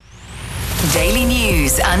Daily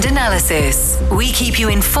news and analysis. We keep you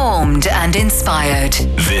informed and inspired.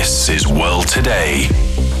 This is World Today.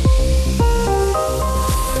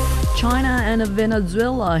 China and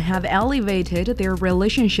Venezuela have elevated their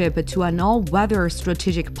relationship to an all-weather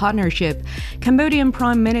strategic partnership. Cambodian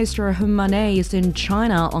Prime Minister Hun Manet is in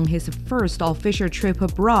China on his first official trip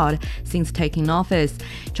abroad since taking office.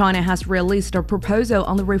 China has released a proposal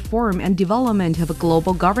on the reform and development of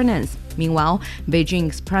global governance. Meanwhile, Beijing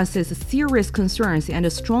expresses serious concerns and a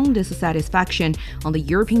strong dissatisfaction on the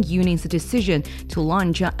European Union's decision to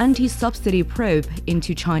launch an anti-subsidy probe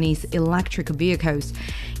into Chinese electric vehicles.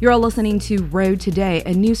 You're listening to Road Today,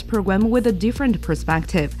 a news program with a different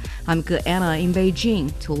perspective. I'm Anna in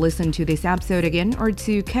Beijing. To listen to this episode again or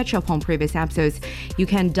to catch up on previous episodes, you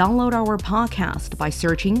can download our podcast by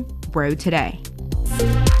searching Road Today.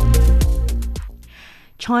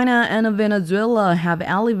 China and Venezuela have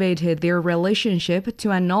elevated their relationship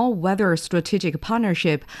to an all-weather strategic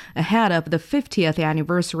partnership ahead of the 50th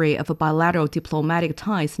anniversary of bilateral diplomatic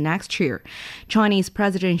ties next year. Chinese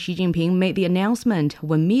President Xi Jinping made the announcement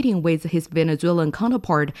when meeting with his Venezuelan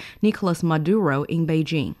counterpart, Nicolas Maduro, in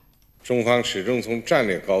Beijing. 中方始终从战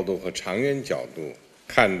略高度和长远角度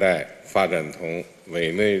看待发展同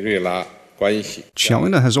委内瑞拉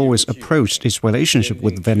China has always approached its relationship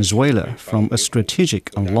with Venezuela from a strategic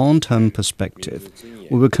and long-term perspective.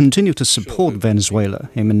 We will continue to support Venezuela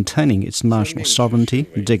in maintaining its national sovereignty,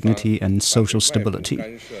 dignity, and social stability.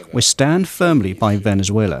 We stand firmly by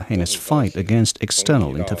Venezuela in its fight against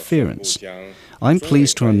external interference. I'm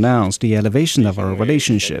pleased to announce the elevation of our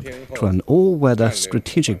relationship to an all-weather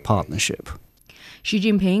strategic partnership. Xi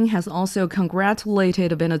Jinping has also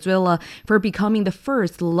congratulated Venezuela for becoming the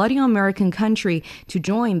first Latin American country to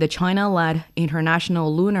join the China-led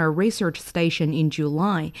International Lunar Research Station in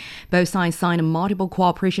July. Both sides signed multiple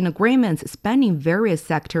cooperation agreements spanning various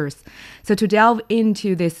sectors. So to delve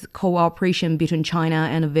into this cooperation between China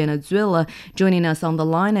and Venezuela, joining us on the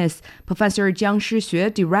line is Professor Jiang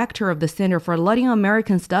Shixue, Director of the Center for Latin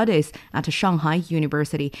American Studies at Shanghai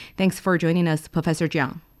University. Thanks for joining us, Professor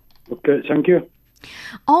Jiang. Okay, thank you.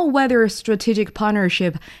 All-weather strategic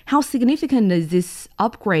partnership, how significant is this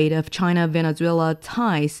upgrade of China-Venezuela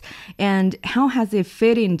ties, and how has it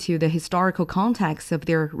fit into the historical context of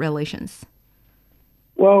their relations?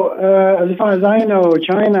 Well, as far as I know,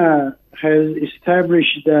 China has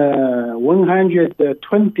established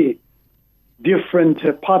 120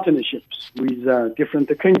 different partnerships with different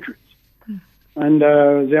countries. And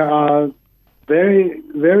there are very,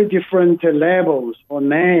 very different levels or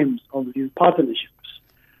names of these partnerships.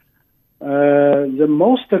 The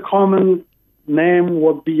most common name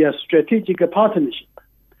would be a strategic partnership.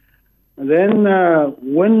 Then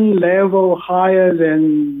one level higher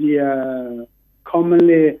than the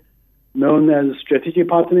commonly known as strategic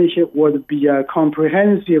partnership would be a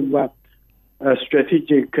comprehensive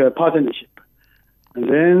strategic partnership. And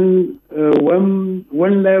then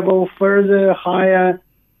one level further higher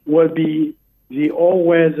would be the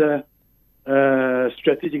all-weather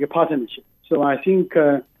strategic partnership. So I think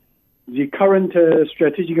the current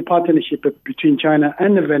strategic partnership between China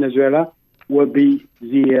and Venezuela will be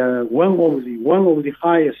the one of the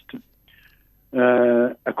highest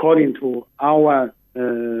according to our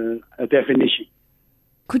definition.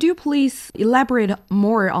 Could you please elaborate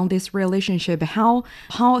more on this relationship? How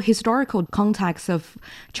historical context of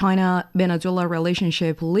China-Venezuela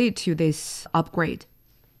relationship lead to this upgrade?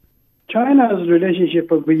 China's relationship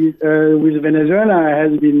with Venezuela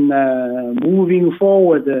has been moving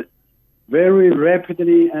forward very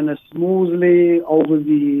rapidly and smoothly over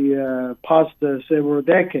the past several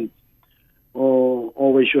decades,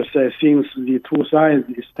 or we should say since the two sides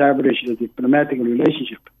established a diplomatic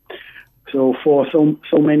relationship. So for so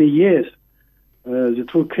many years, the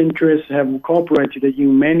two countries have cooperated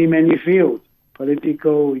in many fields,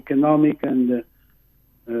 political, economic, and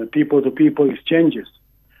people-to-people exchanges.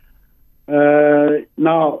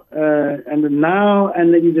 Now and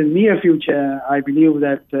in the near future, I believe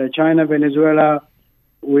that China-Venezuela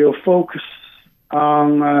will focus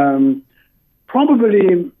on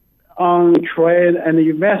probably on trade and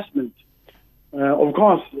investment. Of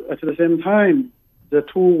course, at the same time, the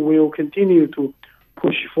two will continue to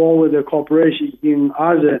push forward the cooperation in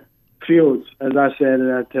other fields, as I said,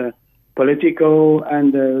 that political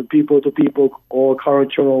and people-to-people or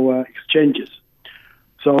cultural exchanges.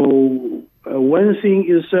 So one thing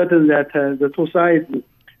is certain that the two sides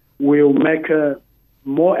will make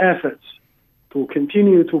more efforts to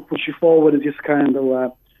continue to push forward this kind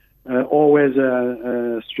of always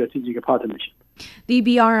strategic partnership. The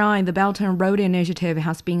BRI, the Belt and Road Initiative,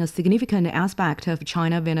 has been a significant aspect of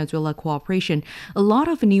China-Venezuela cooperation. A lot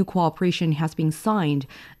of new cooperation has been signed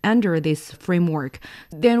under this framework.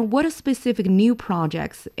 Then what specific new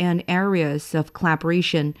projects and areas of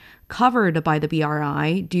collaboration covered by the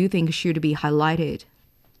BRI do you think should be highlighted?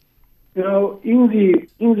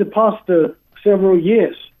 In the past several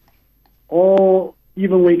years, or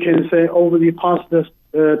even we can say over the past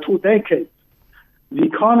 2 decades, the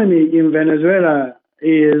economy in Venezuela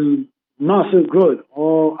is not so good,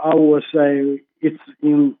 or I would say it's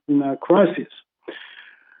in a crisis.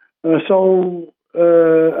 As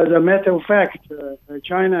a matter of fact,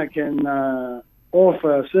 China can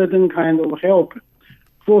offer certain kind of help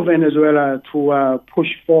for Venezuela to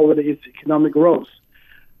push forward its economic growth.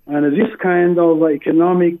 And this kind of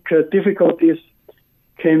economic difficulties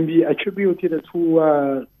can be attributed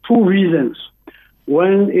to 2 reasons.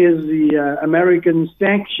 One is the American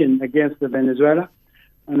sanction against Venezuela,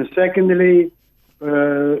 and secondly,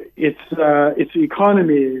 its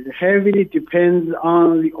economy heavily depends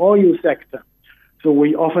on the oil sector. So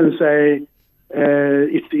we often say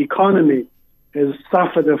its economy has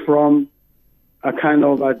suffered from a kind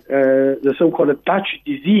of the so-called Dutch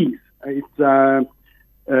disease. It's an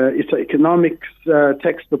economics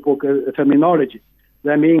textbook terminology.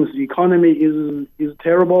 That means the economy is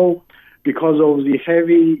terrible because of the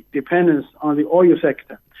heavy dependence on the oil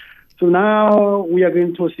sector. So now we are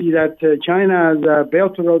going to see that China's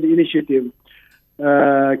Belt and Road Initiative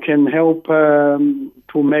can help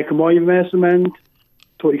to make more investment,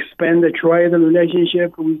 to expand the trade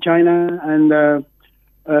relationship with China. And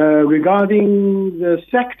regarding the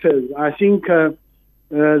sectors, I think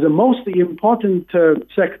the most important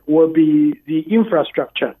sector will be the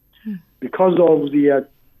infrastructure. Because of the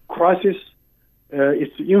crisis,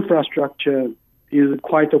 its infrastructure is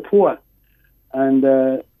quite poor.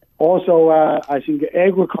 And also, I think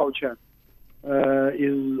agriculture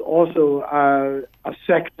is also a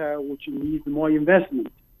sector which needs more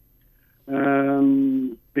investment.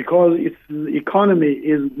 Because its economy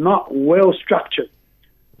is not well structured.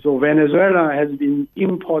 So Venezuela has been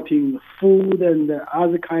importing food and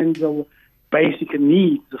other kinds of basic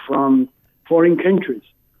needs from foreign countries.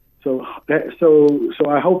 So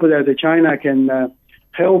I hope that China can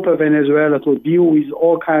help Venezuela to deal with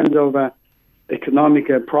all kinds of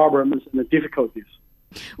economic problems and difficulties.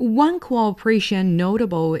 One cooperation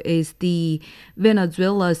notable is the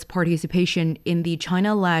Venezuela's participation in the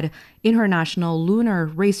China-led International Lunar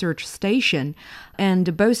Research Station,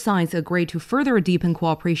 and both sides agreed to further deepen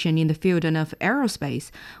cooperation in the field of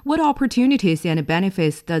aerospace. What opportunities and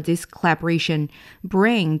benefits does this collaboration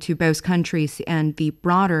bring to both countries and the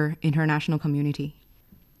broader international community?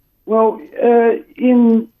 Well,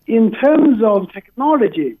 in terms of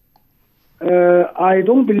technology, I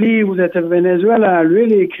don't believe that Venezuela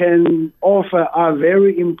really can offer a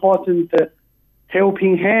very important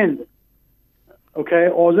helping hand. Okay,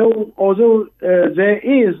 although there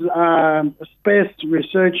is a space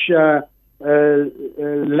research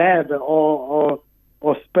lab or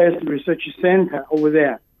space research center over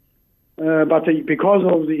there, but because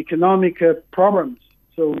of the economic problems,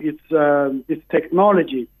 so its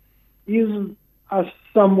technology is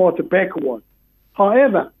somewhat backward.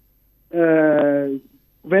 However,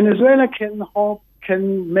 Venezuela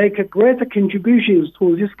can make greater contributions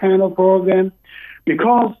to this kind of program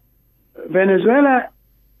because Venezuela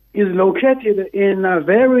is located in a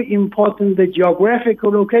very important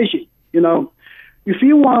geographical location. If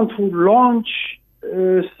you want to launch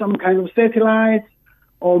some kind of satellite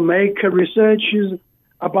or make researches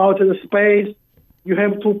about the space, you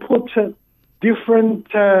have to put different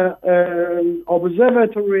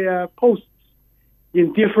observatory posts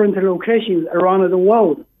in different locations around the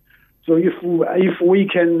world. So if we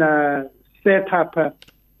can set up a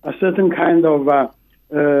certain kind of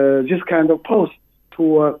this kind of post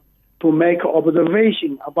to make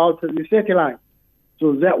observation about the satellite,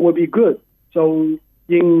 so that would be good. So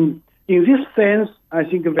in this sense, I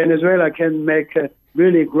think Venezuela can make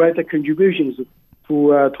really greater contributions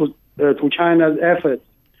to China's efforts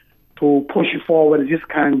to push forward this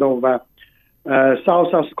kind of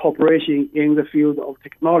South-South cooperation in the field of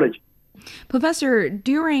technology. Professor,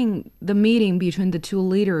 during the meeting between the two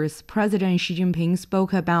leaders, President Xi Jinping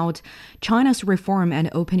spoke about China's reform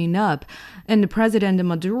and opening up, and President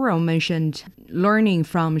Maduro mentioned learning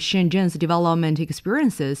from Shenzhen's development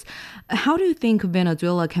experiences. How do you think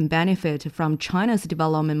Venezuela can benefit from China's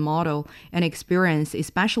development model and experience,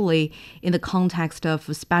 especially in the context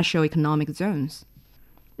of special economic zones?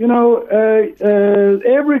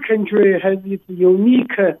 Every country has its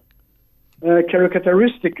unique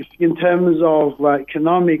characteristics in terms of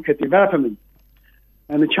economic development.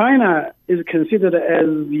 And China is considered as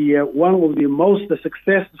one of the most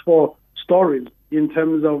successful stories in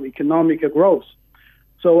terms of economic growth.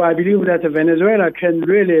 So I believe that Venezuela can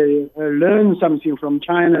really learn something from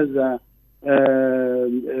China's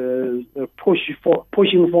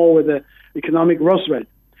pushing forward the economic growth rate.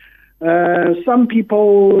 Some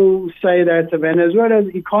people say that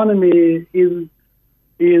Venezuela's economy is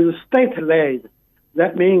state-led.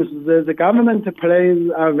 That means the government plays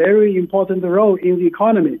a very important role in the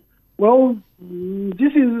economy. Well,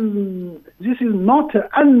 this is not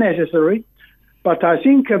unnecessary, but I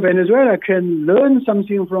think Venezuela can learn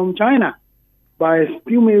something from China by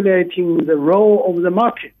stimulating the role of the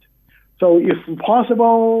market. So if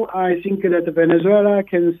possible, I think that Venezuela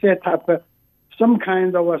can set up some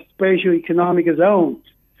kind of a special economic zone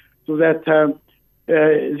so that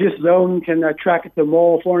this zone can attract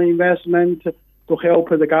more foreign investment to help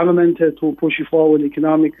the government to push forward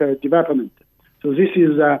economic development. So this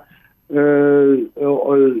is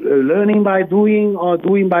learning by doing or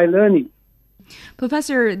doing by learning.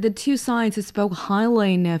 Professor, the two sides spoke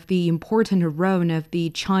highly of the important role of the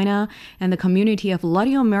China and the Community of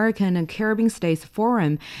Latin American and Caribbean States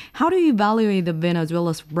Forum. How do you evaluate the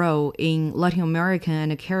Venezuela's role in Latin American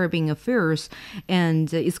and Caribbean affairs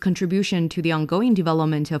and its contribution to the ongoing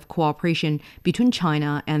development of cooperation between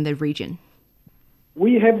China and the region?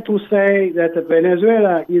 We have to say that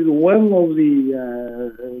Venezuela is one of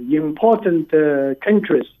the important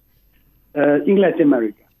countries in Latin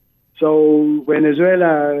America. So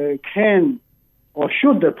Venezuela can or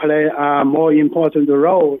should play a more important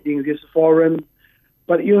role in this forum.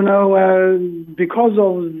 But, because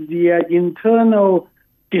of the internal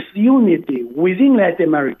disunity within Latin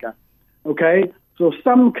America, okay, so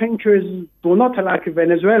some countries do not like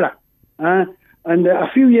Venezuela. And a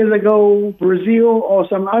few years ago, Brazil or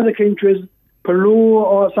some other countries, Peru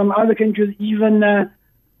or some other countries even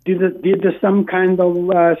did some kind of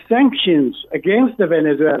sanctions against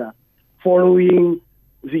Venezuela following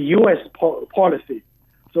the U.S. policy.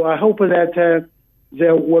 So I hope that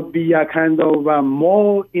there would be a kind of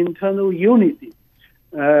more internal unity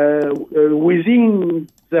within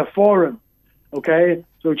the forum. Okay,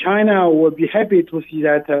 so China would be happy to see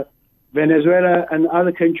that Venezuela and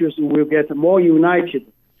other countries will get more united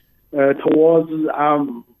towards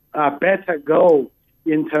a better goal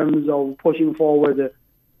in terms of pushing forward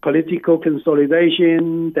political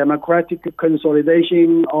consolidation, democratic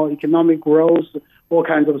consolidation, or economic growth, all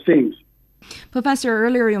kinds of things. Professor,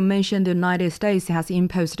 earlier you mentioned the United States has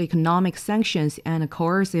imposed economic sanctions and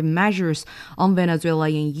coercive measures on Venezuela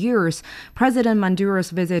in years. President Maduro's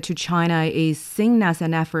visit to China is seen as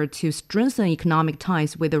an effort to strengthen economic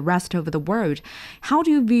ties with the rest of the world. How do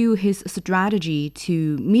you view his strategy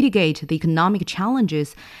to mitigate the economic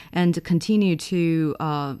challenges and continue to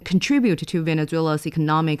contribute to Venezuela's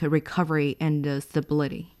economic recovery and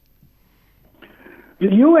stability?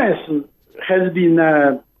 The U.S. has been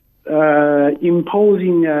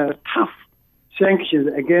imposing tough sanctions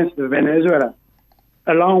against Venezuela,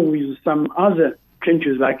 along with some other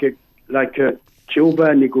countries like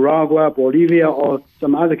Cuba, Nicaragua, Bolivia, or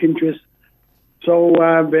some other countries. So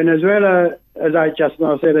Venezuela, as I just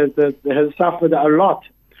now said, has suffered a lot.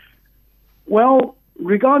 Well,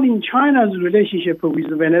 regarding China's relationship with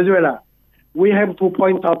Venezuela, we have to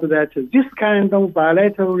point out that this kind of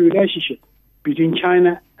bilateral relationship between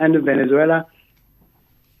China and Venezuela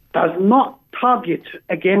does not target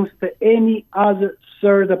against any other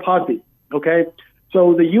third party, okay?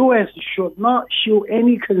 So the U.S. should not show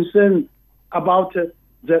any concern about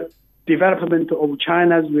the development of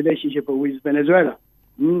China's relationship with Venezuela.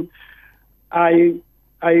 I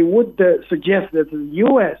would suggest that the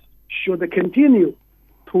U.S. should continue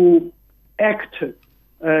to act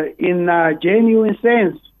in a genuine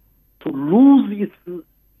sense to lose its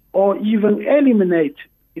or even eliminate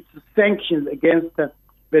its sanctions against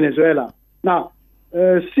Venezuela. Now,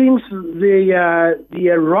 since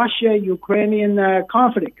the Russia-Ukrainian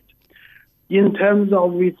conflict, in terms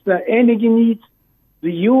of its energy needs,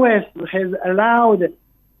 the U.S. has allowed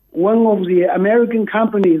one of the American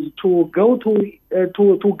companies to go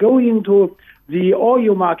into the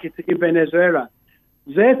oil market in Venezuela.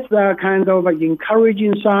 That's a kind of an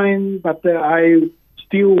encouraging sign, but I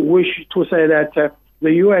still wish to say that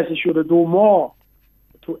the U.S. should do more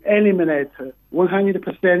to eliminate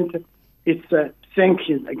 100% its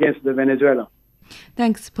sanctions against Venezuela.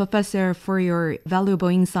 Thanks, Professor, for your valuable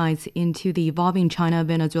insights into the evolving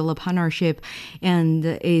China-Venezuela partnership and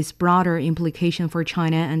its broader implication for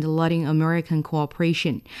China and Latin American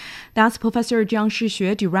cooperation. That's Professor Jiang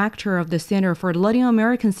Shixue, Director of the Center for Latin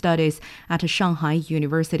American Studies at Shanghai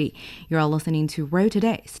University. You're listening to World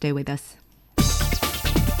Today. Stay with us.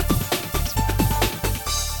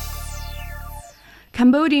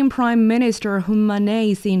 Cambodian Prime Minister Hun Manet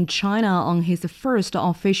is in China on his first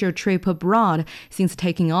official trip abroad since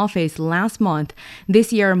taking office last month.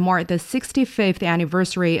 This year marked the 65th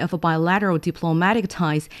anniversary of bilateral diplomatic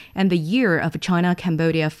ties and the year of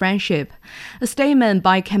China-Cambodia friendship. A statement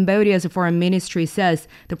by Cambodia's foreign ministry says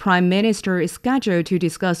the Prime Minister is scheduled to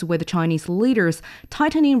discuss with Chinese leaders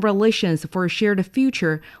tightening relations for a shared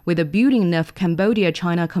future with the building of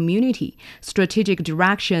Cambodia-China community, strategic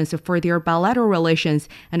directions for their bilateral relations,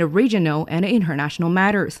 and regional and international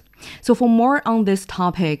matters. So for more on this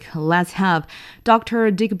topic, let's have Dr.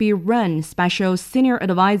 Digby Ren, Special Senior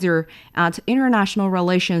Advisor at International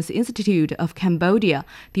Relations Institute of Cambodia,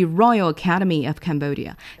 the Royal Academy of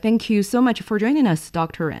Cambodia. Thank you so much for joining us,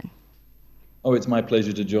 Dr. Ren. Oh, it's my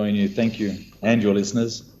pleasure to join you. Thank you, and your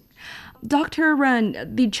listeners. Dr.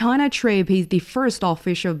 Ren, the China trip is the first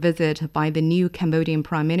official visit by the new Cambodian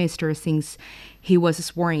Prime Minister since he was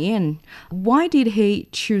sworn in. Why did he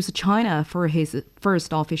choose China for his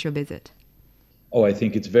first official visit? Oh, I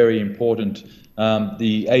think it's very important.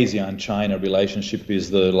 The ASEAN-China relationship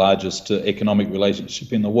is the largest economic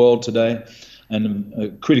relationship in the world today,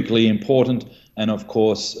 and critically important. And of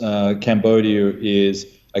course, Cambodia is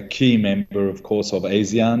a key member, of course, of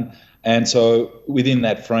ASEAN. And so within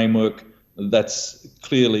that framework, that's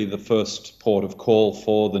clearly the first port of call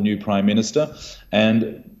for the new Prime Minister.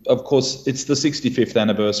 And of course, it's the 65th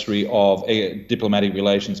anniversary of diplomatic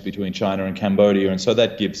relations between China and Cambodia. And so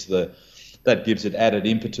that gives it added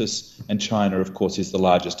impetus. And China, of course, is the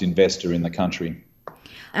largest investor in the country.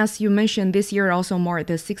 As you mentioned, this year also marked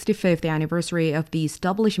the 65th anniversary of the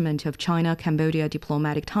establishment of China-Cambodia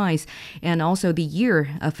diplomatic ties and also the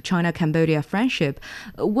year of China-Cambodia friendship.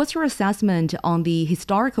 What's your assessment on the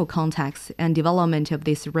historical context and development of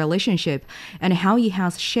this relationship and how it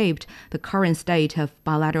has shaped the current state of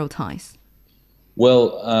bilateral ties?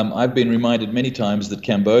 Well, I've been reminded many times that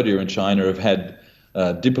Cambodia and China have had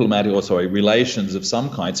relations of some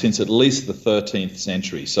kind since at least the 13th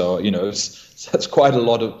century. So, that's quite a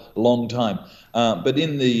long time. But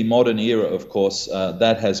in the modern era, of course,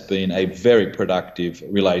 that has been a very productive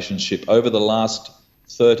relationship over the last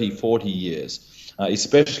 30, 40 years,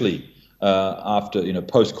 especially after,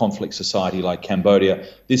 post-conflict society like Cambodia.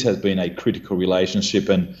 This has been a critical relationship.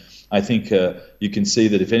 And I think you can see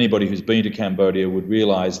that if anybody who's been to Cambodia would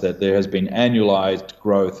realize that there has been annualized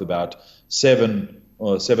growth, about 7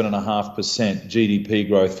 or 7.5% GDP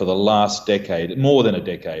growth for the last decade, more than a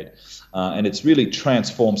decade. And it's really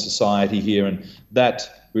transformed society here. And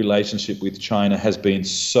that relationship with China has been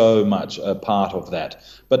so much a part of that.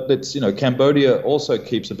 But Cambodia also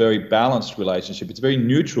keeps a very balanced relationship. It's very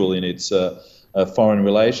neutral in its foreign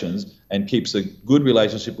relations and keeps a good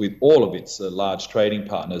relationship with all of its large trading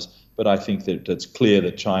partners. But I think that it's clear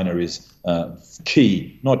that China is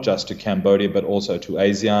key, not just to Cambodia, but also to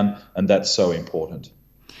ASEAN, and that's so important.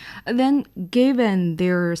 Then, given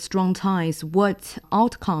their strong ties, what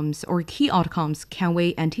outcomes or key outcomes can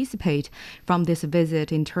we anticipate from this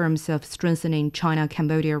visit in terms of strengthening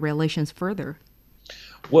China-Cambodia relations further?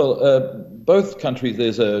 Well, both countries,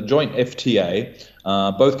 there's a joint FTA.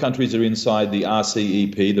 Both countries are inside the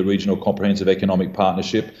RCEP, the Regional Comprehensive Economic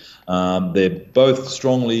Partnership. They're both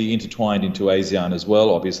strongly intertwined into ASEAN as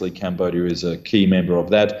well. Obviously, Cambodia is a key member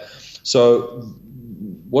of that. So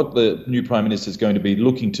what the new Prime Minister is going to be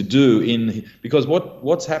looking to do because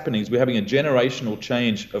what's happening is we're having a generational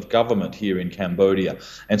change of government here in Cambodia.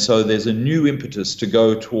 And so there's a new impetus to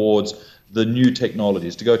go towards the new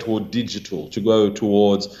technologies, to go toward digital, to go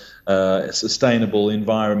towards sustainable,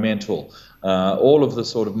 environmental, all of the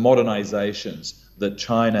sort of modernizations that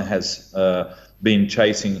China has been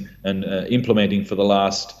chasing and implementing for the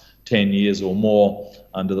last 10 years or more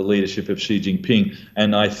under the leadership of Xi Jinping.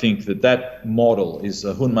 And I think that model is,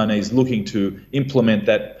 Hun Manet is looking to implement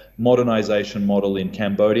that modernization model in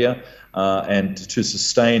Cambodia and to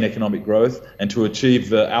sustain economic growth and to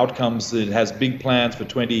achieve outcomes. It has big plans for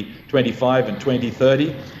 2025 and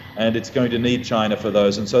 2030, and it's going to need China for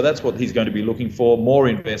those. And so that's what he's going to be looking for: more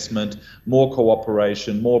investment, more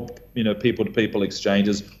cooperation, more people-to-people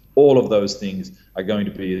exchanges. All of those things are going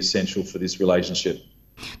to be essential for this relationship.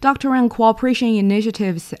 Dr. Ren, cooperation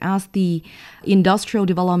initiatives as the Industrial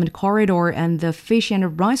Development Corridor and the Fish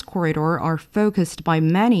and Rice Corridor are focused by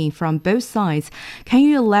many from both sides. Can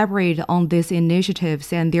you elaborate on these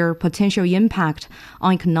initiatives and their potential impact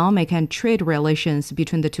on economic and trade relations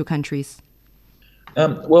between the two countries?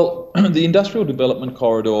 Well, the Industrial Development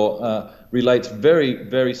Corridor relates very,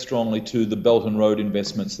 very strongly to the Belt and Road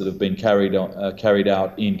investments that have been carried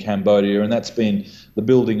out in Cambodia, and that's been the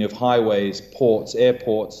building of highways, ports,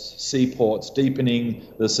 airports, seaports, deepening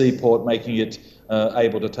the seaport, making it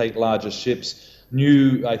able to take larger ships.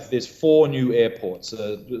 there's 4 new airports.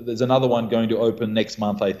 There's another one going to open next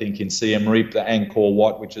month, I think, in Siem Reap, the Angkor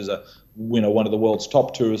Wat, which is one of the world's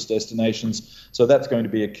top tourist destinations. So that's going to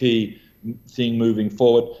be a key thing moving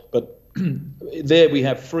forward. But there we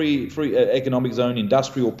have free economic zone,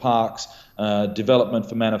 industrial parks, development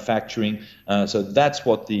for manufacturing. So that's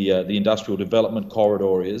what the industrial development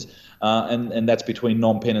corridor is, and that's between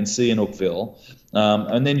Phnom Penh and Sihanoukville.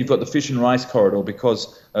 And then you've got the fish and rice corridor,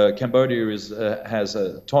 because Cambodia has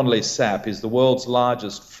Tonle Sap is the world's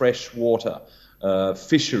largest freshwater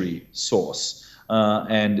fishery source.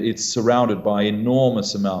 And it's surrounded by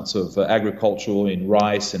enormous amounts of agricultural in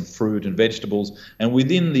rice and fruit and vegetables. And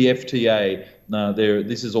within the FTA,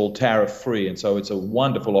 this is all tariff-free, and so it's a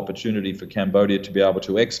wonderful opportunity for Cambodia to be able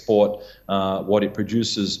to export what it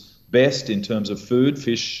produces best in terms of food,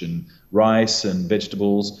 fish and rice and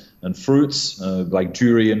vegetables and fruits, like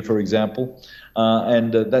durian, for example.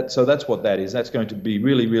 So that's what that is. That's going to be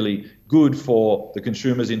really, really good for the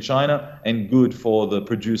consumers in China and good for the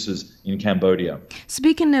producers in Cambodia.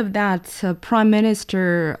 Speaking of that, Prime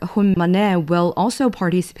Minister Hun Manet will also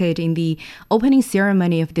participate in the opening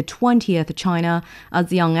ceremony of the 20th China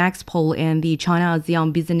ASEAN Expo and the China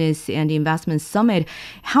ASEAN Business and Investment Summit.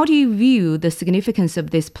 How do you view the significance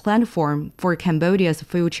of this platform for Cambodia's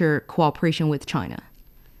future cooperation with China?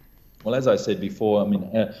 Well, as I said before,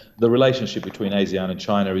 the relationship between ASEAN and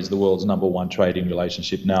China is the world's #1 trading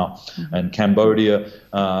relationship now. Mm-hmm. And Cambodia,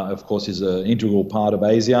 of course, is an integral part of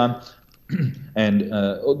ASEAN. And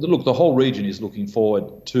look, the whole region is looking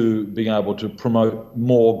forward to being able to promote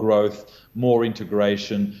more growth, more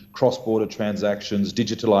integration, cross-border transactions,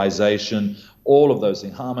 digitalization, all of those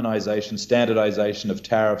things, harmonization, standardization of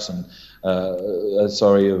tariffs and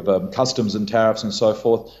customs and tariffs and so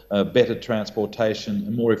forth, better transportation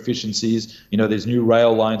and more efficiencies. There's new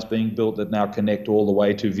rail lines being built that now connect all the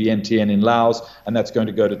way to Vientiane in Laos, and that's going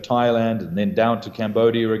to go to Thailand and then down to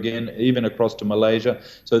Cambodia again, even across to Malaysia.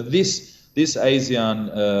 So this ASEAN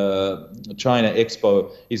China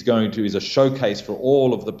Expo is a showcase for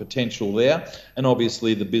all of the potential there. And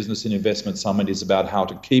obviously the Business and Investment Summit is about how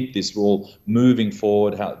to keep this all moving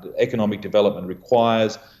forward, how economic development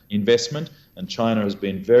requires investment. And China has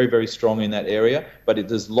been very, very strong in that area. But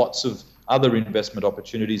there's lots of other investment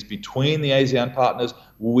opportunities between the ASEAN partners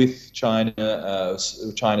with China's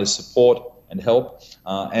support and help,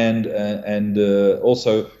 and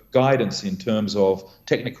also guidance in terms of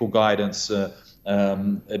technical guidance,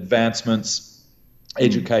 advancements,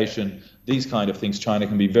 education, these kind of things. China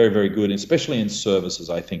can be very, very good, especially in services.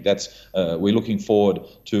 I think we're looking forward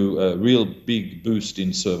to a real big boost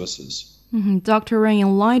in services. Mm-hmm. Dr. Ren,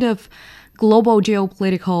 in light of global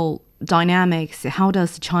geopolitical dynamics, how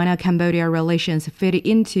does China-Cambodia relations fit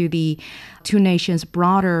into the two nations'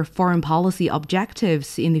 broader foreign policy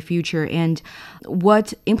objectives in the future, and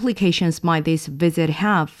what implications might this visit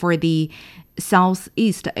have for the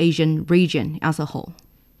Southeast Asian region as a whole?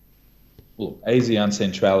 Well, ASEAN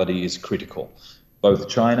centrality is critical. Both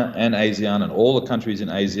China and ASEAN and all the countries in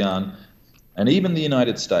ASEAN and even the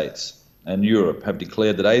United States and Europe have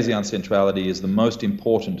declared that ASEAN centrality is the most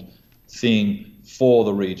important thing for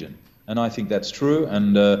the region. And I think that's true,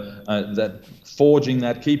 and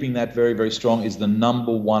keeping that very, very strong is the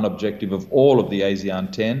 #1 objective of all of the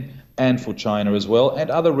ASEAN 10, and for China as well, and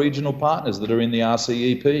other regional partners that are in the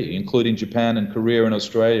RCEP, including Japan and Korea and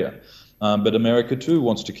Australia. But America too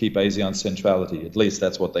wants to keep ASEAN centrality, at least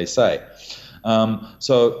that's what they say.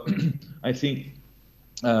 So I think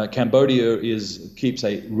Cambodia keeps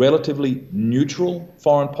a relatively neutral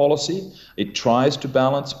foreign policy. It tries to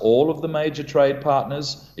balance all of the major trade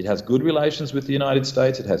partners. It has good relations with the United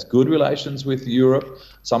States. It has good relations with Europe.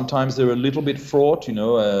 Sometimes they're a little bit fraught,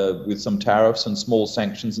 with some tariffs and small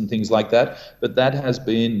sanctions and things like that. But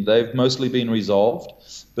they've mostly been resolved.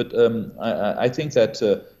 But I think that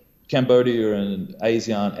Cambodia and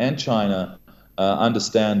ASEAN and China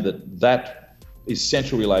understand that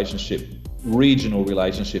essential relationship, regional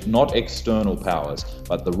relationship, not external powers,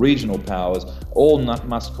 but the regional powers, all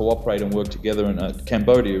must cooperate and work together. And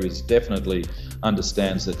Cambodia definitely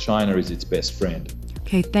understands that China is its best friend.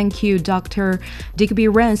 Okay, thank you, Dr. Digby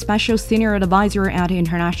Ren, Special Senior Advisor at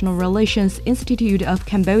International Relations Institute of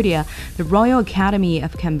Cambodia, the Royal Academy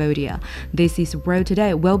of Cambodia. This is World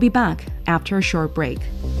Today. We'll be back after a short break.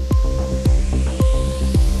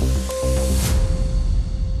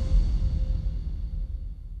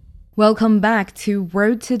 Welcome back to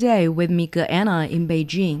World Today with me, Anna, in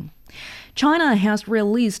Beijing. China has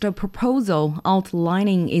released a proposal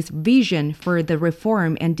outlining its vision for the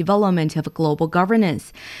reform and development of global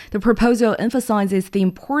governance. The proposal emphasizes the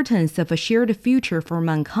importance of a shared future for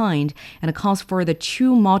mankind and calls for the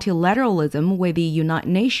true multilateralism with the United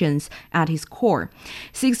Nations at its core,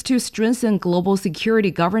 seeks to strengthen global security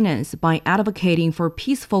governance by advocating for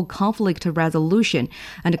peaceful conflict resolution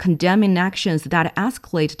and condemning actions that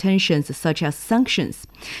escalate tensions such as sanctions.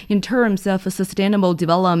 In terms of sustainable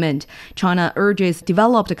development, China urges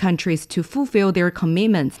developed countries to fulfill their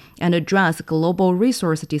commitments and address global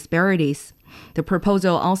resource disparities. The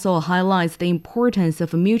proposal also highlights the importance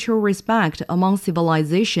of mutual respect among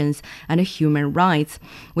civilizations and human rights,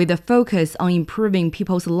 with a focus on improving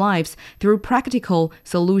people's lives through practical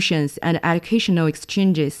solutions and educational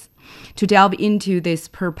exchanges. To delve into this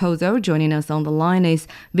proposal, joining us on the line is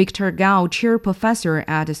Victor Gao, Chair Professor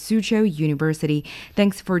at Suzhou University.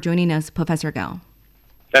 Thanks for joining us, Professor Gao.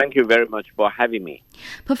 Thank you very much for having me.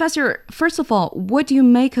 Professor, first of all, what do you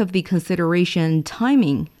make of the consideration and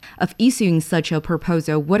timing of issuing such a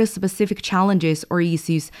proposal? What specific challenges or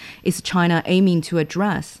issues is China aiming to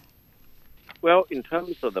address? Well, in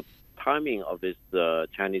terms of the timing of this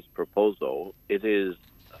Chinese proposal, it is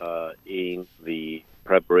in the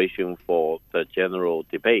preparation for the general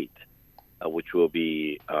debate, which will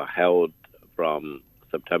be held from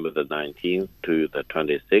September the 19th to the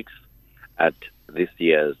 26th at this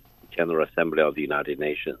year's General Assembly of the United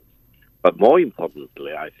Nations. But more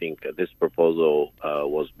importantly, I think this proposal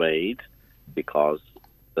was made because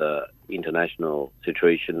the international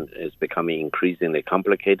situation is becoming increasingly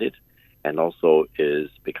complicated and also is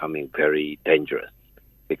becoming very dangerous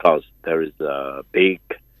because there is a big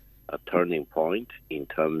turning point in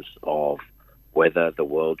terms of whether the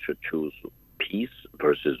world should choose peace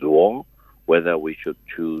versus war, whether we should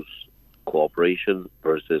choose cooperation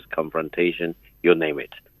versus confrontation, you name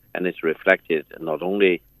it. And it's reflected not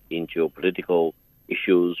only in geopolitical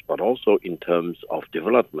issues, but also in terms of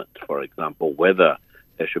development. For example, whether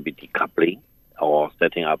there should be decoupling or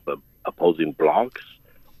setting up opposing blocs,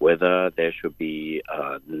 whether there should be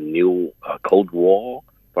a new Cold War.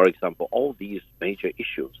 For example, all these major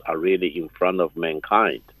issues are really in front of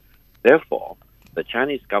mankind. Therefore, the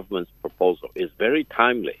Chinese government's proposal is very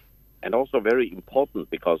timely and also very important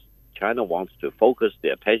because China wants to focus the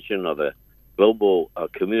attention of the global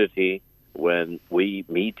community when we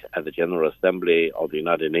meet at the General Assembly of the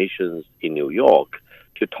United Nations in New York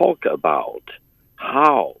to talk about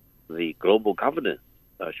how the global governance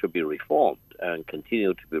should be reformed and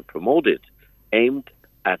continue to be promoted, aimed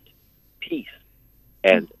at peace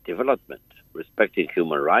and development, respecting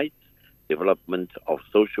human rights, development of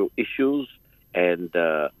social issues, and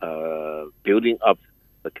building up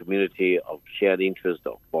the community of shared interest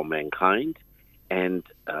for mankind, and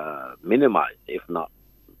minimize, if not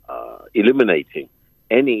eliminating,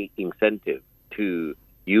 any incentive to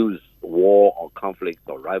use war or conflict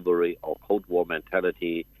or rivalry or Cold War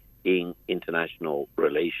mentality in international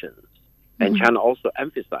relations. And China also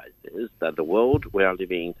emphasizes that the world we are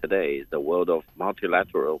living in today is the world of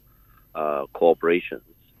multilateral cooperations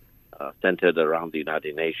centered around the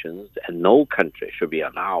United Nations, and no country should be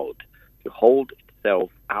allowed to hold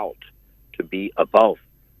itself out to be above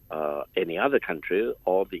any other country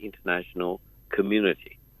or the international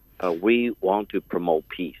community. We want to promote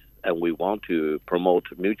peace, and we want to promote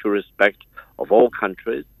mutual respect of all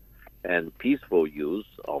countries and peaceful use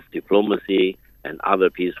of diplomacy and other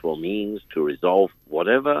peaceful means to resolve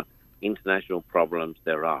whatever international problems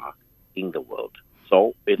there are in the world.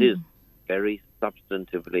 So it is very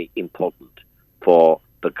substantively important for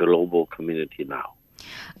the global community now.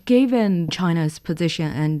 Given China's position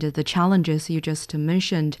and the challenges you just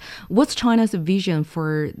mentioned, what's China's vision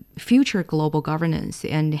for future global governance,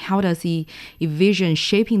 and how does he envision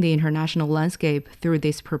shaping the international landscape through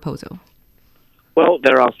this proposal? Well,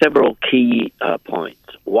 there are several key points.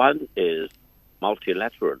 One is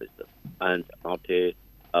multilateralism and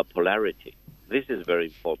multipolarity. This is very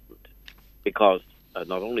important because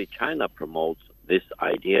not only China promotes this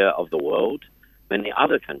idea of the world, many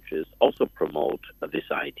other countries also promote this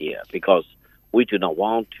idea because we do not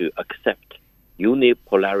want to accept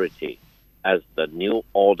unipolarity as the new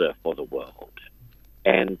order for the world.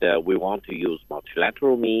 And we want to use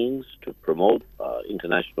multilateral means to promote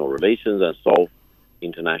international relations and solve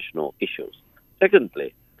international issues.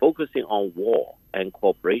 Secondly, focusing on war and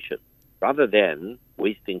cooperation rather than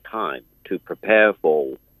wasting time to prepare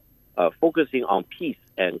for focusing on peace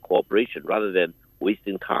and cooperation rather than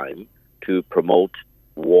wasting time to promote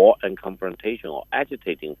war and confrontation or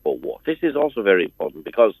agitating for war. This is also very important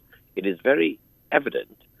because it is very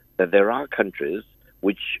evident that there are countries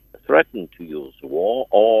which threaten to use war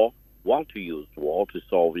or want to use war to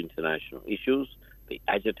solve international issues. They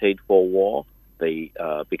agitate for war. They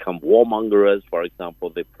become warmongers, for example.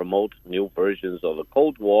 They promote new versions of the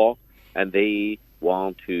Cold War, and they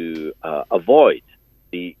want to avoid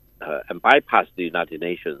and bypass the United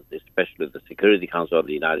Nations, especially the Security Council of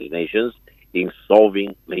the United Nations, in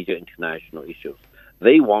solving major international issues.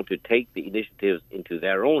 They want to take the initiatives into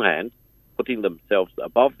their own hands, putting themselves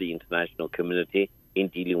above the international community in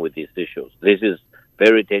dealing with these issues. This is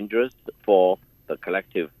very dangerous for the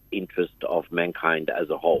collective interest of mankind as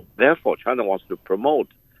a whole. Therefore, China wants to promote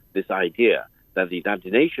this idea that the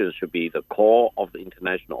United Nations should be the core of the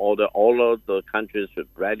international order. All of the countries should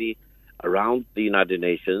rally around the United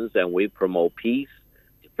Nations, and we promote peace,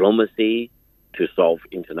 diplomacy to solve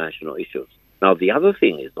international issues. Now, the other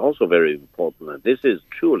thing is also very important, and this is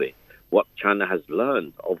truly what China has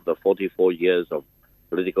learned over the 44 years of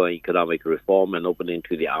political and economic reform and opening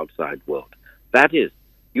to the outside world. That is,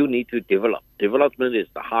 you need to develop. Development is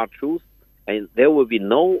the hard truth, and there will be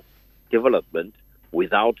no development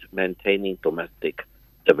without maintaining domestic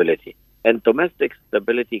stability. And domestic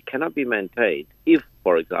stability cannot be maintained if,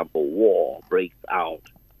 for example, war breaks out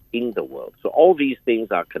in the world. So all these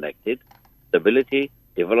things are connected: stability,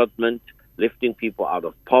 development, lifting people out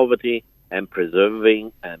of poverty, and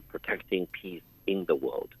preserving and protecting peace in the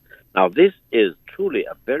world. Now, this is truly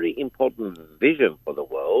a very important vision for the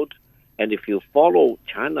world. And if you follow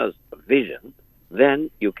China's vision,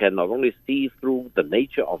 then you can not only see through the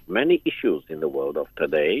nature of many issues in the world of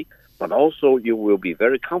today, but also you will be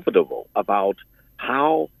very comfortable about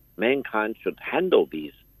how mankind should handle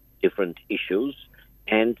these different issues.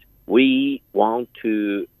 And we want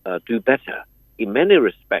to do better in many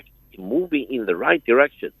respects, in moving in the right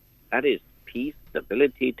direction. That is peace,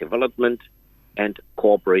 stability, development, and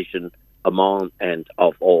cooperation among and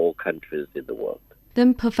of all countries in the world.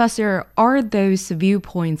 Then, Professor, are those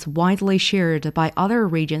viewpoints widely shared by other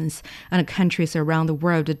regions and countries around the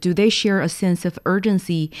world? Do they share a sense of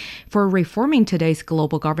urgency for reforming today's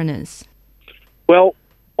global governance? Well,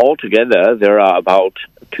 altogether, there are about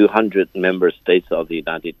 200 member states of the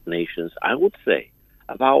United Nations. I would say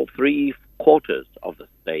about 3/4 of the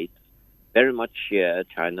states very much share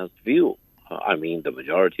China's view. The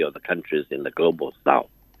majority of the countries in the global south.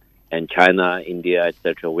 And China, India,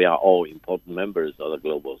 etc., we are all important members of the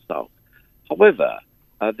global south. However,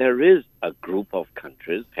 there is a group of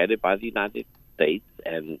countries headed by the United States,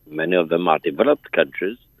 and many of them are developed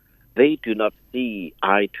countries. They do not see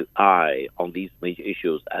eye to eye on these major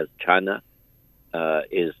issues as China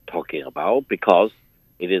is talking about, because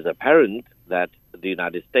it is apparent that the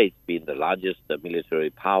United States, being the largest military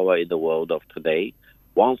power in the world of today,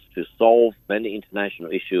 wants to solve many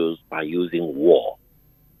international issues by using war.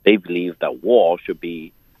 They believe that war should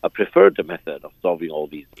be a preferred method of solving all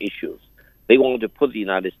these issues. They want to put the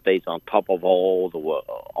United States on top of all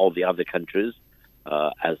the other countries,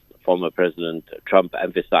 as former President Trump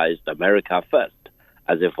emphasized, America first,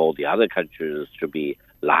 as if all the other countries should be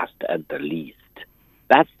last and the least.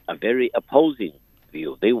 That's a very opposing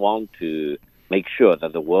view. They want to make sure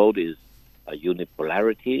that the world is a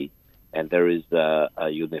unipolarity, and there is a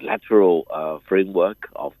unilateral framework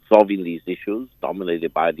of solving these issues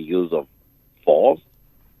dominated by the use of force.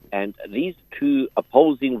 And these two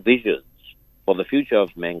opposing visions for the future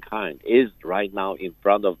of mankind is right now in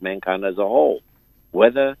front of mankind as a whole.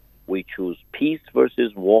 Whether we choose peace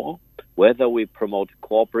versus war, whether we promote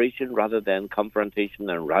cooperation rather than confrontation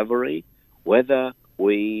and rivalry, whether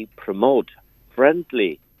we promote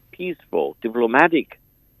friendly, peaceful, diplomatic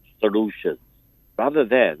solutions rather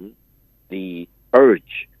than the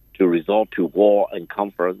urge to resort to war and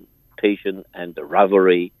confrontation and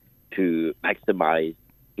rivalry to maximize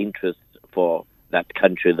interests for that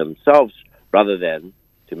country themselves rather than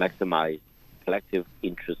to maximize collective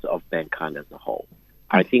interests of mankind as a whole.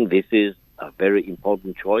 I think this is a very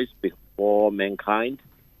important choice before mankind,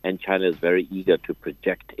 and China is very eager to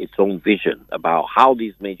project its own vision about how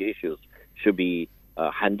these major issues should be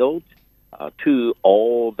handled to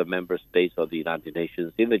all the member states of the United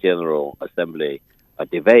Nations in the General Assembly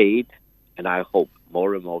debate, and I hope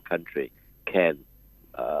more and more countries can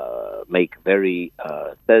make very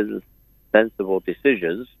sensible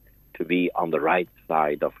decisions to be on the right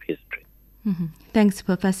side of history. Mm-hmm. Thanks,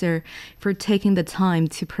 Professor, for taking the time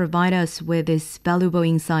to provide us with these valuable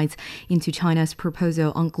insights into China's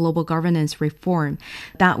proposal on global governance reform.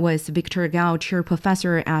 That was Victor Gao, Chair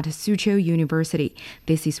Professor at Suzhou University.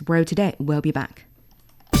 This is World Today. We'll be back.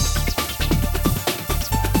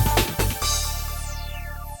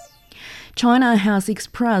 China has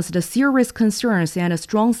expressed serious concerns and a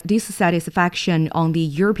strong dissatisfaction on the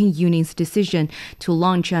European Union's decision to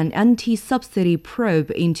launch an anti-subsidy probe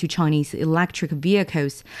into Chinese electric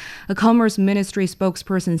vehicles. A Commerce Ministry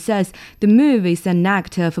spokesperson says the move is an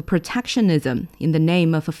act of protectionism in the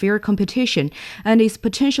name of fair competition and is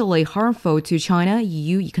potentially harmful to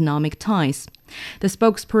China-EU economic ties. The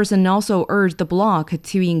spokesperson also urged the bloc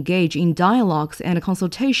to engage in dialogues and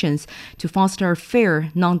consultations to foster a fair,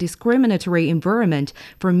 non-discriminatory environment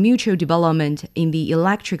for mutual development in the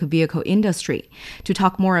electric vehicle industry. To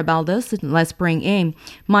talk more about this, let's bring in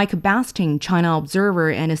Mike Basting, China observer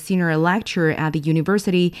and a senior lecturer at the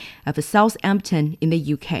University of Southampton in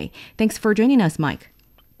the UK. Thanks for joining us, Mike.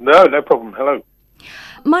 No problem. Hello.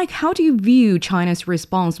 Mike, how do you view China's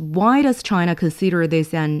response? Why does China consider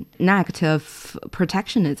this an act of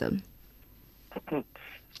protectionism?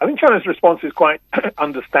 I think China's response is quite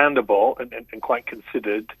understandable and quite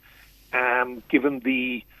considered, given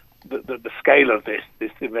the scale of this.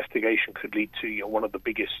 This investigation could lead to one of the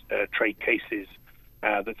biggest trade cases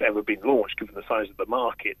that's ever been launched, given the size of the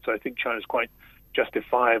market. So I think China's quite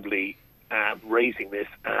justifiably raising this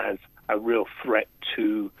as a real threat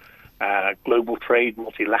to global trade,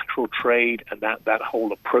 multilateral trade, and that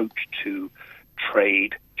whole approach to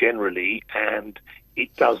trade generally. And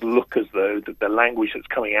it does look as though that the language that's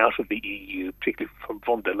coming out of the EU, particularly from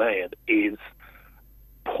von der Leyen, is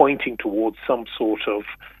pointing towards some sort of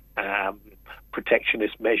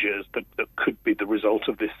protectionist measures that could be the result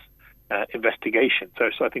of this investigation. So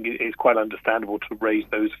I think it is quite understandable to raise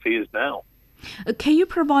those fears now. Can you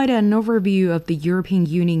provide an overview of the European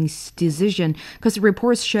Union's decision? Because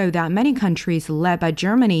reports show that many countries, led by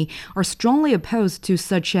Germany, are strongly opposed to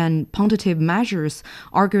such punitive measures,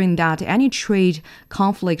 arguing that any trade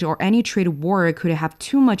conflict or any trade war could have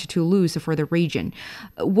too much to lose for the region.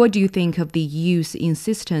 What do you think of the EU's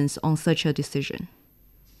insistence on such a decision?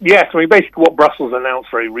 Yes, basically what Brussels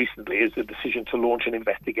announced very recently is a decision to launch an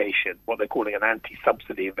investigation, what they're calling an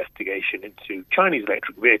anti-subsidy investigation into Chinese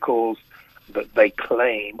electric vehicles that they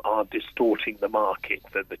claim are distorting the market.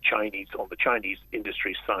 That on the Chinese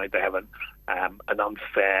industry side, they have an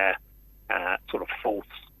unfair sort of false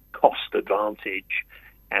cost advantage,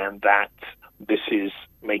 and that this is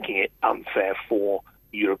making it unfair for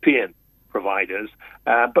European providers,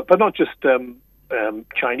 but not just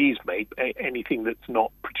Chinese made, anything that's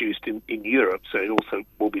not produced in Europe. So it also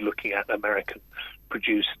will be looking at American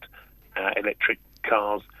produced electric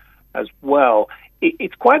cars as well.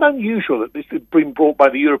 It's quite unusual that this has been brought by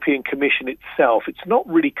the European Commission itself. It's not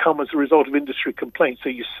really come as a result of industry complaints. So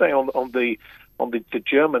you say on the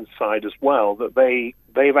German side as well that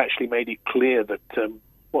they've actually made it clear that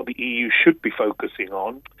what the EU should be focusing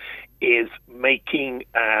on is making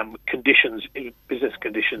business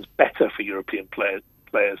conditions better for European players.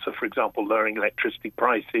 So, for example, lowering electricity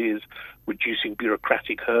prices, reducing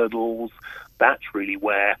bureaucratic hurdles. That's really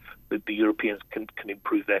where the Europeans can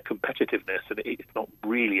improve their competitiveness. And it's not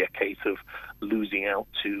really a case of losing out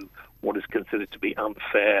to what is considered to be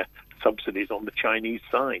unfair subsidies on the Chinese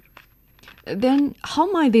side. Then how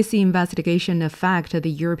might this investigation affect the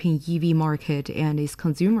European EV market and its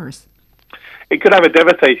consumers? It could have a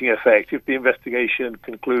devastating effect if the investigation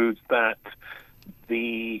concludes that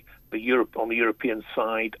on the European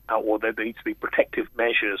side, or there needs to be protective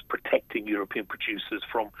measures protecting European producers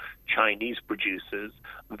from Chinese producers.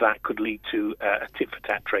 That could lead to a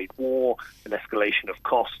tit-for-tat trade war, an escalation of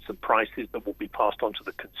costs and prices that will be passed on to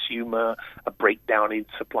the consumer, a breakdown in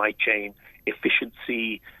supply chain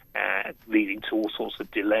efficiency, leading to all sorts of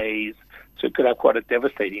delays. So it could have quite a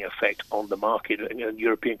devastating effect on the market, and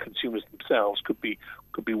European consumers themselves could be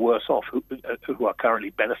worse off, who are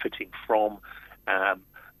currently benefiting from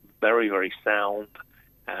very, very sound,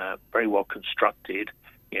 very well constructed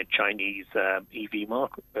Chinese EV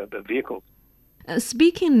vehicles.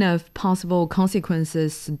 Speaking of possible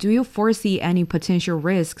consequences, do you foresee any potential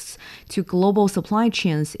risks to global supply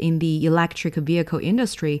chains in the electric vehicle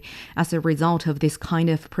industry as a result of this kind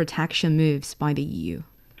of protection moves by the EU?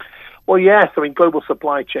 Well, yes. Global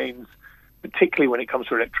supply chains, particularly when it comes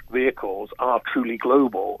to electric vehicles, are truly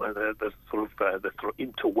global, and they're sort of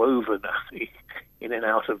interwoven in and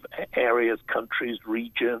out of areas, countries,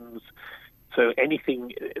 regions. So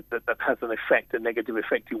anything that has a negative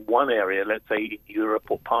effect in one area, let's say in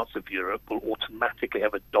Europe or parts of Europe, will automatically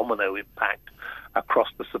have a domino impact across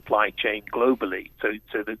the supply chain globally. So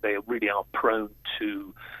that they really are prone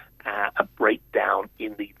to a breakdown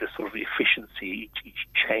in the sort of efficiency. Each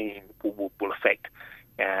chain will affect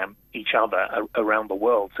each other around the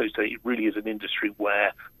world. So it really is an industry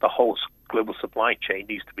where the whole global supply chain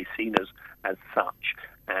needs to be seen as such.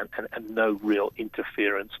 and no real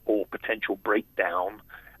interference or potential breakdown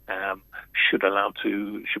should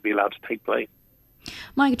be allowed to take place.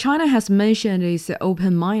 Mike, China has mentioned its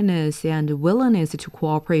open-mindedness and willingness to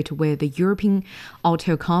cooperate with the European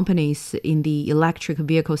auto companies in the electric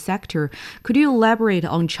vehicle sector. Could you elaborate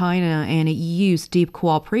on China and EU's deep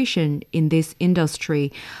cooperation in this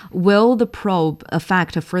industry? Will the probe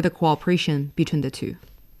affect further cooperation between the two?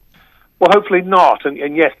 Well, hopefully not. And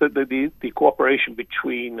yes, the cooperation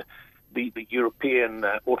between the European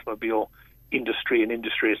automobile industry and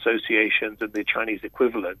industry associations and the Chinese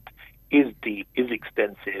equivalent is deep, is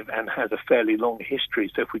extensive, and has a fairly long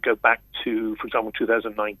history. So if we go back to, for example,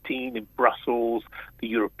 2019 in Brussels, the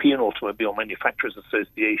European Automobile Manufacturers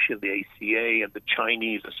Association, the ACA, and the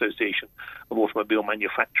Chinese Association of Automobile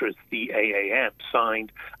Manufacturers, the CAAM,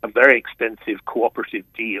 signed a very extensive cooperative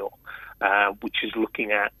deal, which is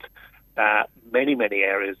looking at many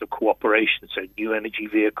areas of cooperation, so new energy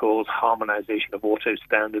vehicles, harmonization of auto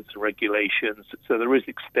standards and regulations. So there is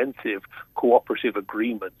extensive cooperative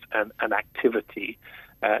agreements and activity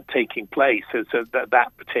taking place. So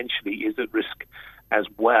that potentially is at risk as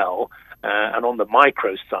well. And on the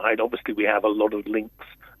micro side, obviously we have a lot of links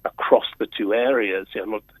across the two areas.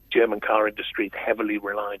 The German car industry is heavily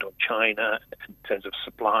reliant on China in terms of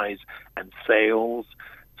supplies and sales.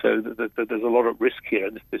 So there's a lot of risk here,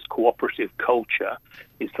 and this cooperative culture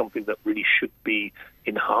is something that really should be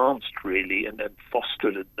enhanced, really, and then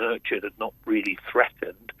fostered and nurtured, and not really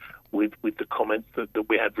threatened with the comments that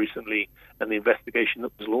we had recently and the investigation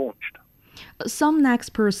that was launched. Some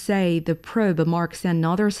experts say the probe marks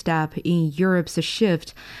another step in Europe's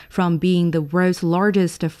shift from being the world's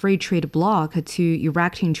largest free trade bloc to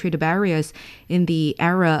erecting trade barriers in the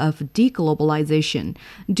era of deglobalization.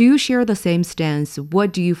 Do you share the same stance?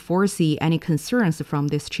 What do you foresee any concerns from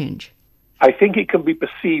this change? I think it can be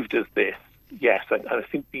perceived as this, yes. I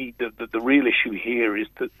think the real issue here is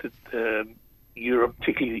that Europe,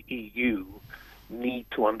 particularly the EU, need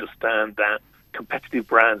to understand that competitive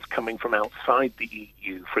brands coming from outside the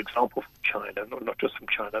EU, for example, from China, not just from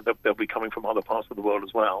China, they'll be coming from other parts of the world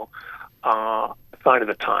as well, are a sign of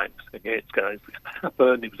the times. It's going to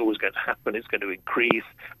happen, it was always going to happen, it's going to increase,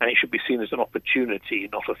 and it should be seen as an opportunity,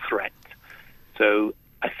 not a threat. So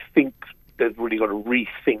I think they've really got to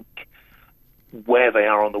rethink where they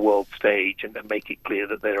are on the world stage and make it clear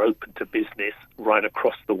that they're open to business right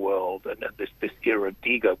across the world. And this era of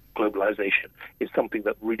deglobalization is something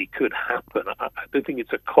that really could happen. I don't think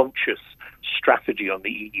it's a conscious strategy on the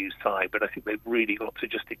EU side, but I think they've really got to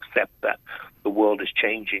just accept that the world is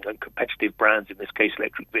changing, and competitive brands, in this case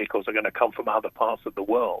electric vehicles, are going to come from other parts of the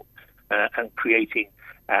world, and creating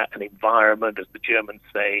an environment, as the Germans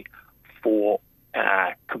say, for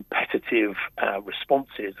competitive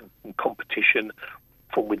responses and competition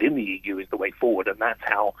from within the EU is the way forward, and that's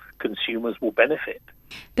how consumers will benefit.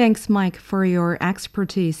 Thanks, Mike, for your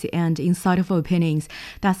expertise and insightful opinions.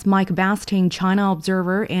 That's Mike Basting, China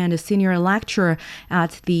observer and a senior lecturer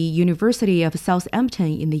at the University of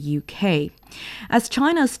Southampton in the UK. As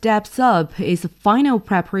China steps up its final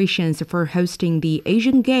preparations for hosting the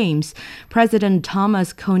Asian Games, President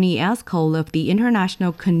Thomas Koני-Eskol of the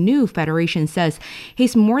International Canoe Federation says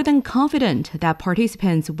he's more than confident that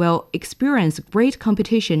participants will experience great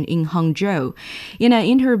competition in Hangzhou. In an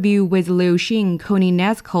interview with Liu Xin,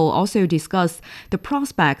 Koני-Eskol also discussed the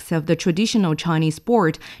prospects of the traditional Chinese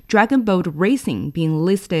sport, dragon boat racing, being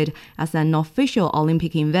listed as an official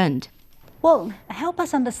Olympic event. Well, help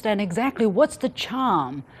us understand exactly what's the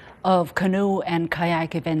charm of canoe and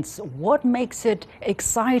kayak events. What makes it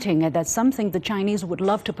exciting, and that's something the Chinese would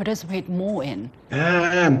love to participate more in?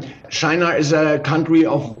 China is a country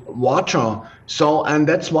of water, and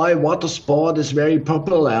that's why water sport is very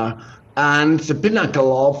popular. And the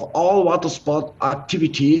pinnacle of all water sport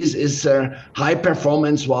activities is high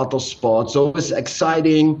performance water sport. So it's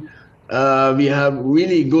exciting. We have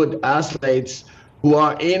really good athletes who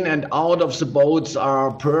are in and out of the boats,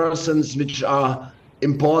 are persons which are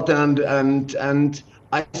important, and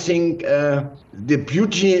I think the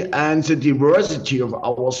beauty and the diversity of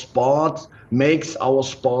our sport makes our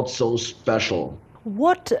sport so special.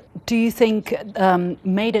 What do you think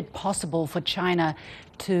made it possible for China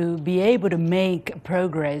to be able to make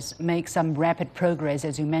some rapid progress,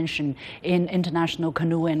 as you mentioned, in international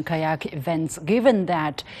canoe and kayak events, given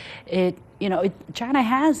that China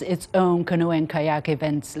has its own canoe and kayak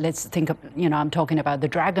events? Let's think of, I'm talking about the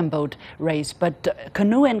dragon boat race, but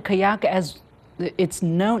canoe and kayak, as it's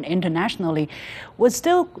known internationally, was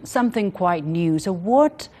still something quite new. So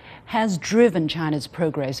what has driven China's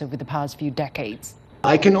progress over the past few decades?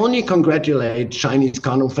 I can only congratulate Chinese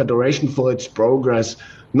Canoe Federation for its progress,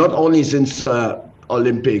 not only since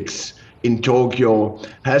Olympics in Tokyo?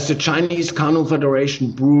 Has the Chinese Canoe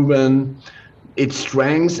Federation proven its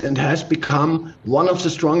strengths and has become one of the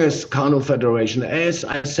strongest canoe federations? As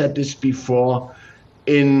I said this before,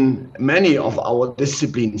 in many of our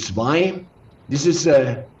disciplines. Why? This is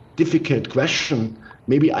a difficult question.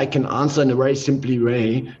 Maybe I can answer in a very simple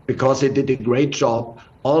way, because they did a great job,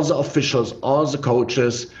 all the officials, all the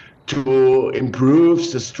coaches, to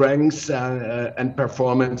improve the strengths and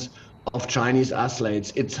performance of Chinese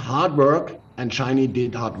athletes. It's hard work, and China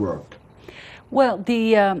did hard work. Well,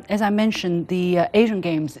 as I mentioned, the Asian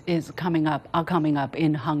Games are coming up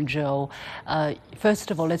in Hangzhou. First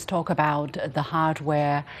of all, let's talk about the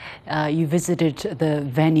hardware. You visited the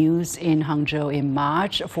venues in Hangzhou in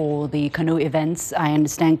March for the canoe events. I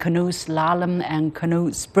understand canoe slalom and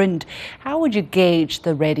canoe sprint. How would you gauge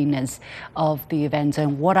the readiness of the events,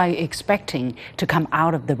 and what are you expecting to come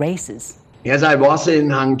out of the races? Yes, I was in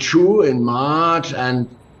Hangzhou in March, and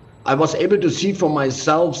I was able to see for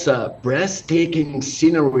myself the breathtaking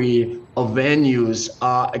scenery of venues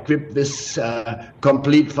equipped with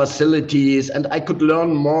complete facilities, and I could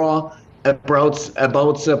learn more about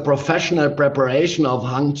the professional preparation of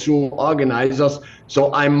Hangzhou organizers.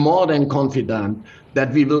 So I'm more than confident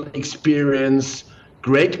that we will experience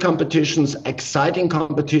great competitions, exciting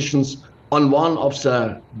competitions on one of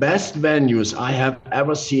the best venues I have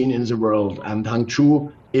ever seen in the world, and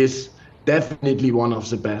Hangzhou is definitely one of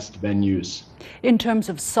the best venues. In terms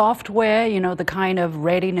of software, the kind of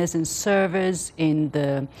readiness in servers, in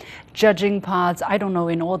the judging parts, I don't know,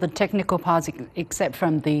 in all the technical parts except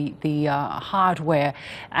from the hardware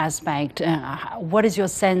aspect, what is your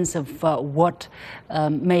sense of what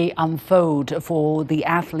may unfold for the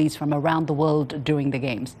athletes from around the world during the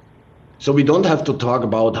Games? So we don't have to talk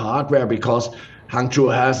about hardware, because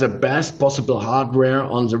Hangzhou has the best possible hardware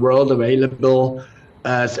on the world available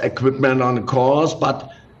as equipment on the course, but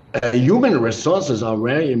human resources are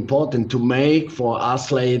very important to make for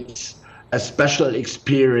athletes a special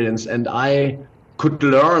experience. And I could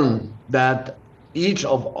learn that each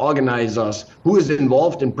of organizers who is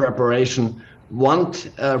involved in preparation want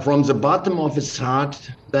from the bottom of his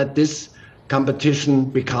heart that this competition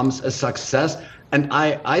becomes a success. And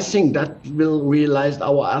I think that will realize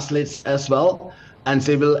our athletes as well, and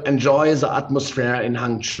they will enjoy the atmosphere in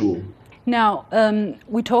Hangzhou. Now,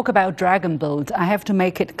 we talk about dragon boat. I have to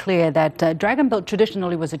make it clear that dragon boat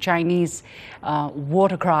traditionally was a Chinese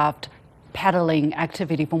watercraft paddling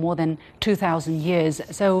activity for more than 2,000 years.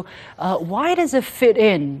 So why does it fit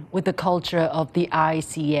in with the culture of the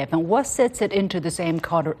ICF? And what sets it into the same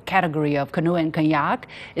category of canoe and kayak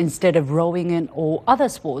instead of rowing and or other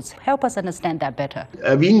sports? Help us understand that better.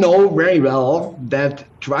 We know very well that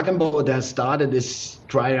dragon boat has started this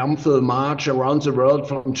triumphal march around the world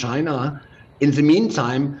from China. In the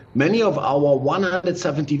meantime, many of our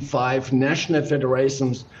 175 national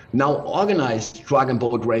federations now organize dragon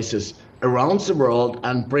boat races around the world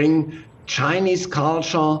and bring Chinese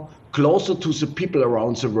culture closer to the people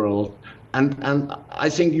around the world. And I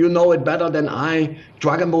think you know it better than I.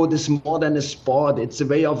 Dragon boat is more than a sport. It's a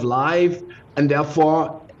way of life, and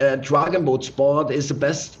therefore dragon boat sport is the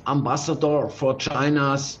best ambassador for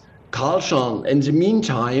China's culture. In the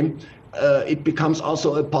meantime, it becomes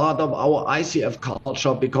also a part of our ICF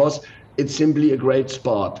culture because it's simply a great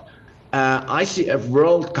sport. ICF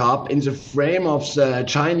World Cup in the frame of the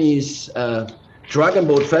Chinese Dragon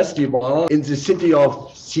Boat Festival in the city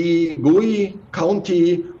of Xigui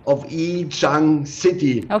County of Yijiang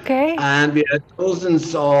City. Okay. And we had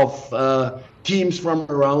thousands of teams from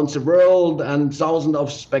around the world, and thousands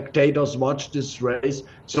of spectators watched this race.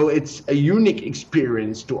 So it's a unique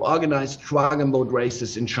experience to organize dragon boat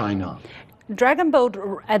races in China. Dragon boat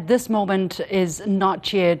at this moment is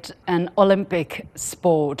not yet an Olympic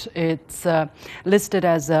sport. It's listed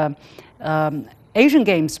as a Asian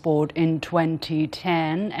Games sport in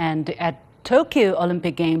 2010, and at Tokyo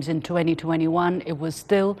Olympic Games in 2021, it was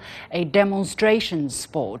still a demonstration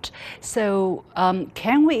sport. So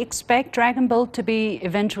can we expect dragon boat to be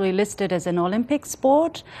eventually listed as an Olympic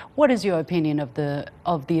sport? What is your opinion of the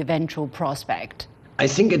eventual prospect? I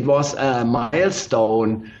think it was a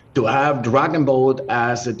milestone to have dragon boat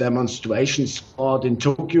as a demonstration sport in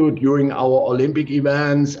Tokyo during our Olympic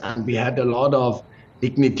events, and we had a lot of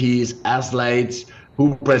dignitaries, athletes,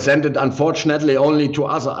 who presented, unfortunately, only to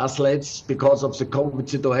other athletes because of the COVID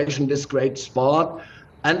situation, this great sport.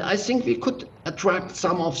 And I think we could attract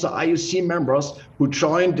some of the IOC members who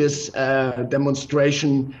joined this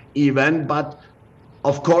demonstration event. But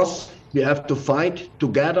of course, we have to fight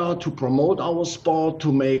together to promote our sport,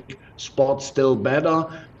 to make sport still better.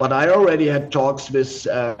 But I already had talks with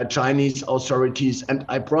Chinese authorities, and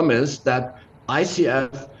I promise that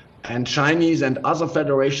ICF and Chinese and other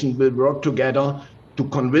federations will work together to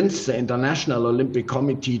convince the International Olympic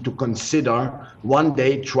Committee to consider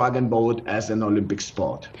one-day dragon boat as an Olympic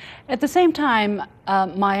sport. At the same time,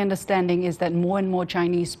 my understanding is that more and more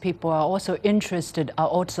Chinese people are also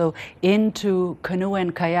into canoe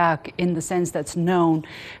and kayak in the sense that's known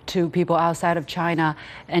to people outside of China.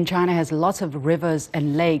 And China has lots of rivers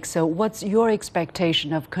and lakes. So what's your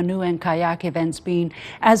expectation of canoe and kayak events being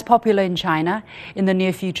as popular in China in the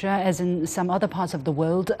near future as in some other parts of the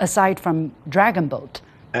world, aside from dragon boat?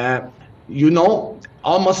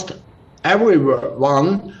 Almost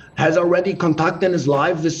everyone has already contacted his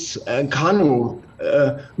life with canoe.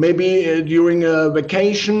 Maybe during a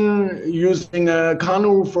vacation, using a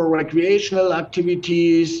canoe for recreational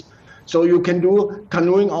activities. So you can do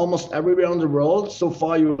canoeing almost everywhere in the world. So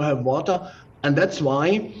far you have water. And that's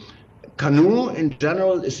why canoe in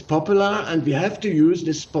general is popular, and we have to use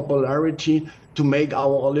this popularity to make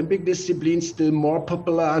our Olympic discipline still more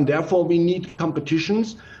popular. And therefore we need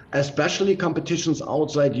competitions, especially competitions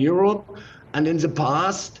outside Europe. And in the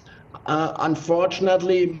past,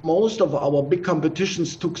 unfortunately, most of our big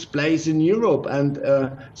competitions took place in Europe, and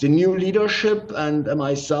the new leadership and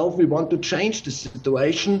myself, we want to change the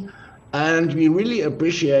situation. And we really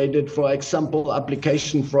appreciated, for example,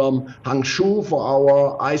 application from Hangzhou for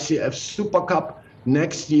our ICF Super Cup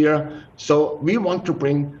next year. So we want to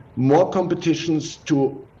bring more competitions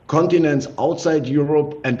to continents outside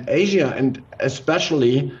Europe and Asia, and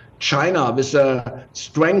especially China, with a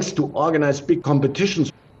strength to organize big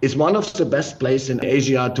competitions, is one of the best places in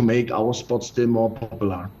Asia to make our sport still more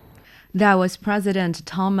popular. That was President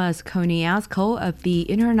Thomas Koniasko of the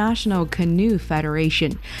International Canoe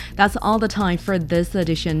Federation. That's all the time for this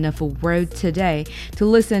edition of World Today. To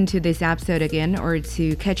listen to this episode again or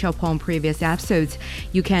to catch up on previous episodes,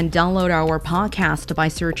 you can download our podcast by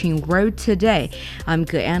searching World Today. I'm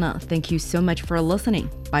Anna. Thank you so much for listening.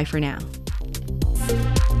 Bye for now.